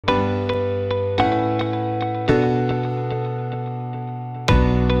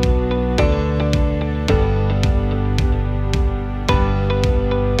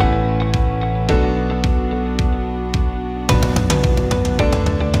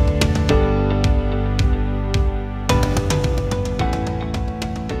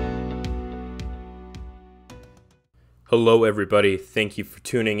Hello everybody, thank you for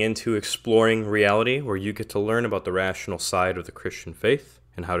tuning in to Exploring Reality, where you get to learn about the rational side of the Christian faith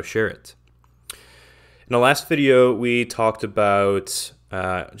and how to share it. In the last video, we talked about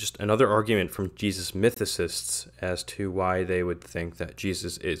just another argument from Jesus mythicists as to why they would think that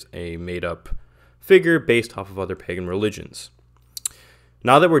Jesus is a made-up figure based off of other pagan religions.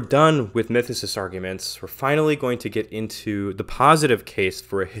 Now that we're done with mythicist arguments, we're finally going to get into the positive case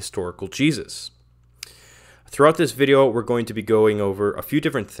for a historical Jesus. Throughout this video, we're going to be going over a few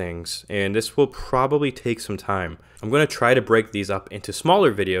different things, and this will probably take some time. I'm going to try to break these up into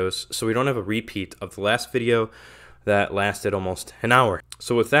smaller videos so we don't have a repeat of the last video that lasted almost an hour.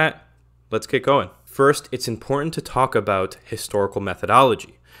 So with that, let's get going. First, it's important to talk about historical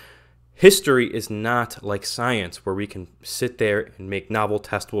methodology. History is not like science, where we can sit there and make novel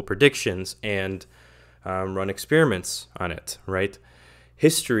testable predictions and run experiments on it, right?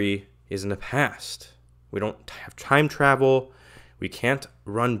 History is in the past. We don't have time travel. We can't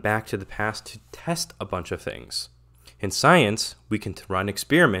run back to the past to test a bunch of things. In science, we can run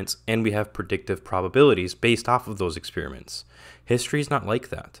experiments and we have predictive probabilities based off of those experiments. History is not like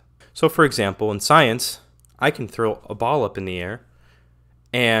that. So for example, in science, I can throw a ball up in the air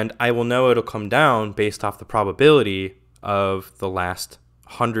and I will know it'll come down based off the probability of the last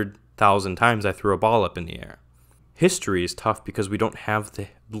 100,000 times I threw a ball up in the air. History is tough because we don't have the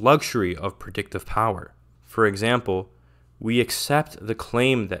luxury of predictive power. For example, we accept the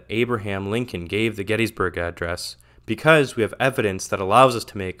claim that Abraham Lincoln gave the Gettysburg Address because we have evidence that allows us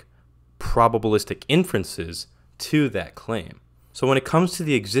to make probabilistic inferences to that claim. So when it comes to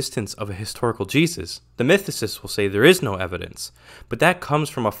the existence of a historical Jesus, the mythicists will say there is no evidence, but that comes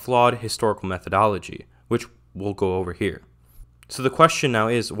from a flawed historical methodology, which we'll go over here. So the question now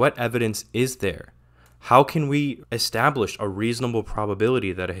is, what evidence is there? How can we establish a reasonable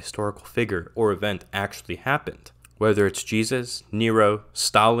probability that a historical figure or event actually happened? Whether it's Jesus, Nero,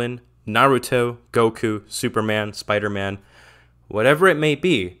 Stalin, Naruto, Goku, Superman, Spider-Man, whatever it may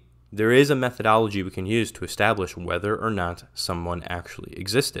be, there is a methodology we can use to establish whether or not someone actually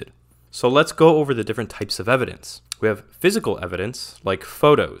existed. So let's go over the different types of evidence. We have physical evidence, like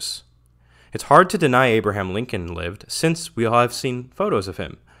photos. It's hard to deny Abraham Lincoln lived, since we all have seen photos of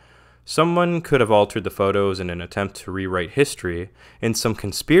him. Someone could have altered the photos in an attempt to rewrite history, and some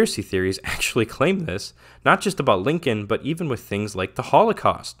conspiracy theories actually claim this, not just about Lincoln, but even with things like the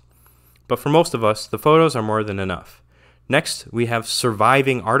Holocaust. But for most of us, the photos are more than enough. Next, we have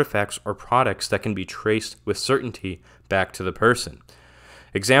surviving artifacts or products that can be traced with certainty back to the person.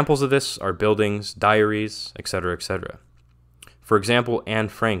 Examples of this are buildings, diaries, etc., etc. For example, Anne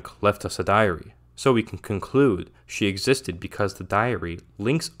Frank left us a diary, so we can conclude she existed because the diary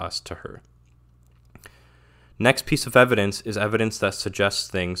links us to her. Next piece of evidence is evidence that suggests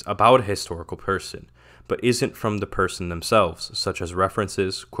things about a historical person, but isn't from the person themselves, such as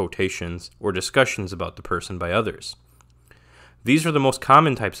references, quotations, or discussions about the person by others. These are the most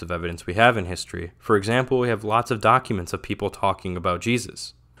common types of evidence we have in history. For example, we have lots of documents of people talking about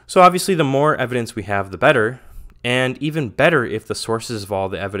Jesus. So obviously, the more evidence we have, the better. And even better if the sources of all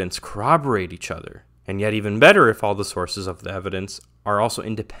the evidence corroborate each other. And yet even better if all the sources of the evidence are also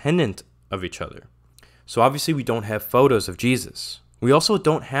independent of each other. So obviously we don't have photos of Jesus. We also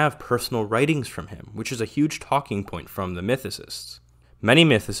don't have personal writings from him, which is a huge talking point from the mythicists. Many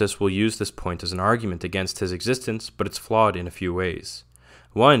mythicists will use this point as an argument against his existence, but it's flawed in a few ways.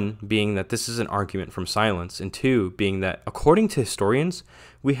 One being that this is an argument from silence, and two being that, according to historians,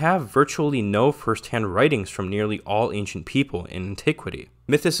 we have virtually no first-hand writings from nearly all ancient people in antiquity.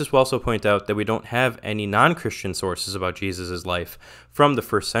 Mythicists will also point out that we don't have any non-Christian sources about Jesus' life from the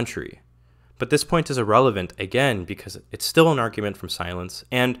 1st century. But this point is irrelevant, again, because it's still an argument from silence,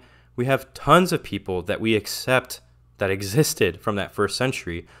 and we have tons of people that we accept that existed from that 1st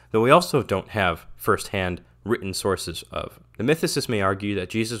century, though we also don't have first-hand written sources of. The mythicists may argue that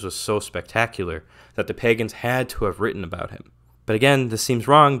Jesus was so spectacular that the pagans had to have written about him. But again, this seems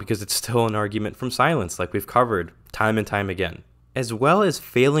wrong because it's still an argument from silence, like we've covered time and time again, as well as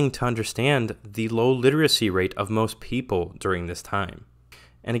failing to understand the low literacy rate of most people during this time.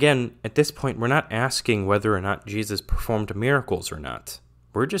 And again, at this point, we're not asking whether or not Jesus performed miracles or not.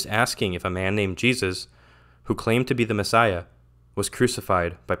 We're just asking if a man named Jesus, who claimed to be the Messiah, was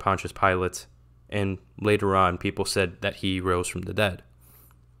crucified by Pontius Pilate, and later on people said that he rose from the dead.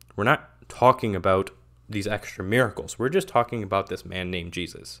 We're not talking about these extra miracles. We're just talking about this man named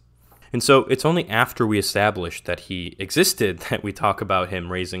Jesus. And so it's only after we establish that he existed that we talk about him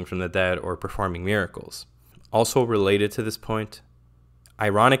raising from the dead or performing miracles. Also related to this point,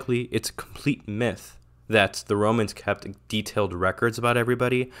 ironically, it's a complete myth that the Romans kept detailed records about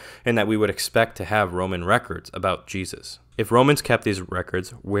everybody, and that we would expect to have Roman records about Jesus. If Romans kept these records,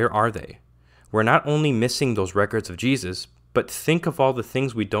 where are they? We're not only missing those records of Jesus, but think of all the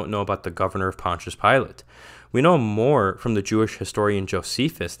things we don't know about the governor of Pontius Pilate. We know more from the Jewish historian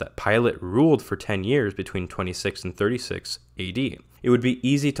Josephus that Pilate ruled for 10 years between 26 and 36 AD. It would be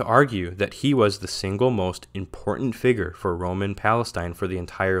easy to argue that he was the single most important figure for Roman Palestine for the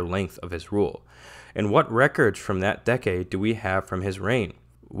entire length of his rule. And what records from that decade do we have from his reign?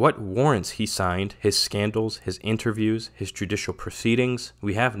 What warrants he signed, his scandals, his interviews, his judicial proceedings?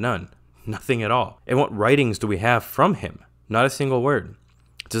 We have none. Nothing at all. And what writings do we have from him? Not a single word.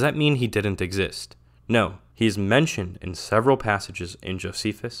 Does that mean he didn't exist? No. He is mentioned in several passages in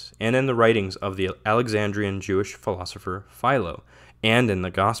Josephus and in the writings of the Alexandrian Jewish philosopher Philo and in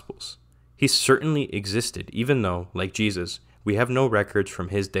the Gospels. He certainly existed, even though, like Jesus, we have no records from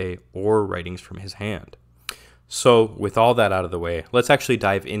his day or writings from his hand. So, with all that out of the way, let's actually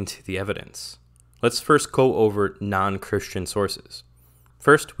dive into the evidence. Let's first go over non-Christian sources.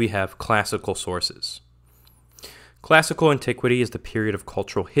 First, we have classical sources. Classical antiquity is the period of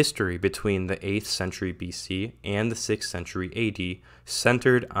cultural history between the 8th century BC and the 6th century AD,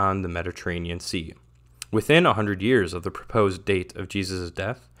 centered on the Mediterranean Sea. Within 100 years of the proposed date of Jesus'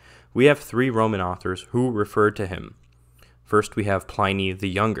 death, we have 3 Roman authors who referred to him. First, we have Pliny the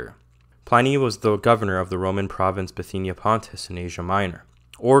Younger. Pliny was the governor of the Roman province Bithynia Pontus in Asia Minor,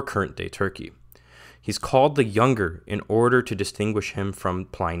 or current-day Turkey. He's called the Younger in order to distinguish him from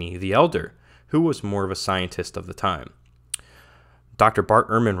Pliny the Elder, who was more of a scientist of the time. Dr. Bart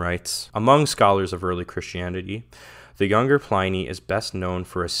Ehrman writes, among scholars of early Christianity, the younger Pliny is best known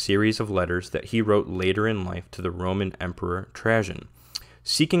for a series of letters that he wrote later in life to the Roman Emperor Trajan,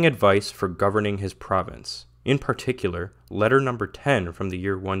 seeking advice for governing his province. In particular, letter number 10 from the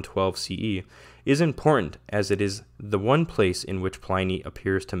year 112 CE is important as it is the one place in which Pliny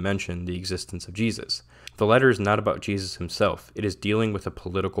appears to mention the existence of Jesus. The letter is not about Jesus himself, it is dealing with a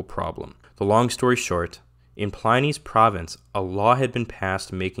political problem. The long story short, in Pliny's province, a law had been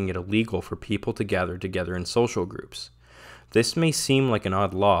passed making it illegal for people to gather together in social groups. This may seem like an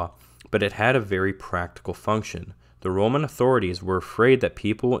odd law, but it had a very practical function. The Roman authorities were afraid that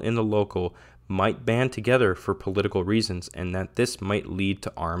people in the local might band together for political reasons and that this might lead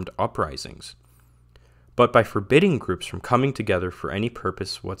to armed uprisings. But by forbidding groups from coming together for any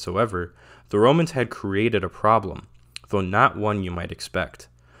purpose whatsoever, the Romans had created a problem, though not one you might expect.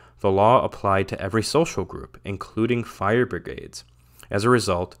 The law applied to every social group, including fire brigades. As a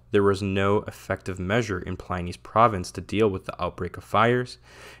result, there was no effective measure in Pliny's province to deal with the outbreak of fires,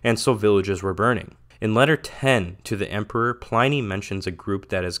 and so villages were burning. In letter 10 to the emperor, Pliny mentions a group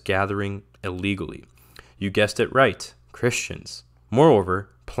that is gathering illegally. You guessed it right, Christians. Moreover,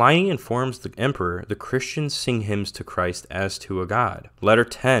 Pliny informs the emperor the Christians sing hymns to Christ as to a god. Letter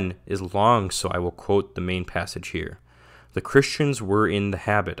 10 is long, so I will quote the main passage here. The Christians were in the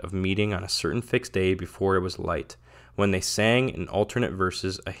habit of meeting on a certain fixed day before it was light, when they sang in alternate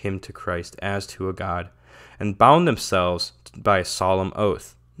verses a hymn to Christ as to a god, and bound themselves by a solemn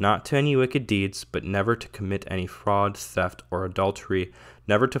oath, not to any wicked deeds, but never to commit any fraud, theft, or adultery,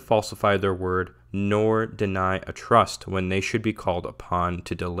 never to falsify their word, nor deny a trust when they should be called upon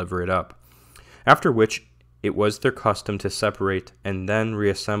to deliver it up. After which it was their custom to separate and then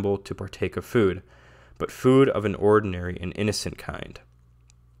reassemble to partake of food, but food of an ordinary and innocent kind.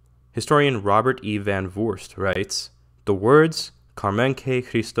 Historian Robert E. van Voorst writes, the words Carmenque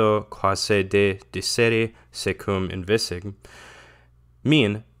Christo quasi de dicere secum invisig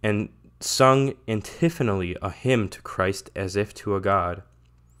mean, and sung antiphonally a hymn to Christ as if to a god.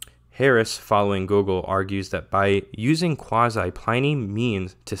 Harris, following Gogol, argues that by using quasi, Pliny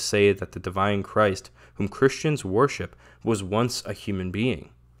means to say that the divine Christ, whom Christians worship, was once a human being.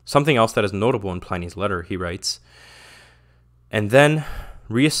 Something else that is notable in Pliny's letter, he writes, and then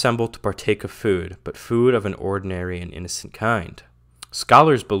reassemble to partake of food, but food of an ordinary and innocent kind.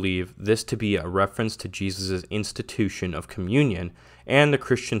 Scholars believe this to be a reference to Jesus' institution of communion and the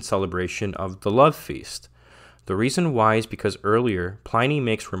Christian celebration of the love feast. The reason why is because earlier, Pliny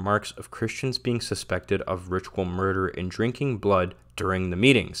makes remarks of Christians being suspected of ritual murder and drinking blood during the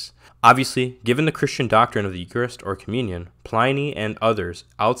meetings. Obviously, given the Christian doctrine of the Eucharist or communion, Pliny and others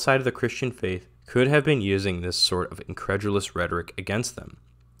outside of the Christian faith could have been using this sort of incredulous rhetoric against them.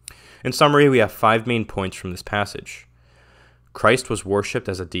 In summary, we have 5 main points from this passage. Christ was worshipped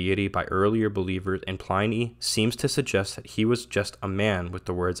as a deity by earlier believers, and Pliny seems to suggest that he was just a man with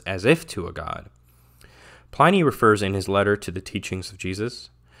the words as if to a god. Pliny refers in his letter to the teachings of Jesus.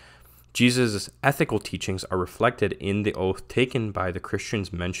 Jesus' ethical teachings are reflected in the oath taken by the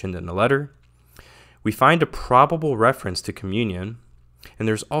Christians mentioned in the letter. We find a probable reference to communion, and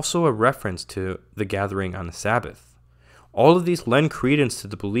there's also a reference to the gathering on the Sabbath. All of these lend credence to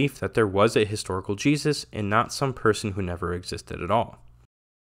the belief that there was a historical Jesus and not some person who never existed at all.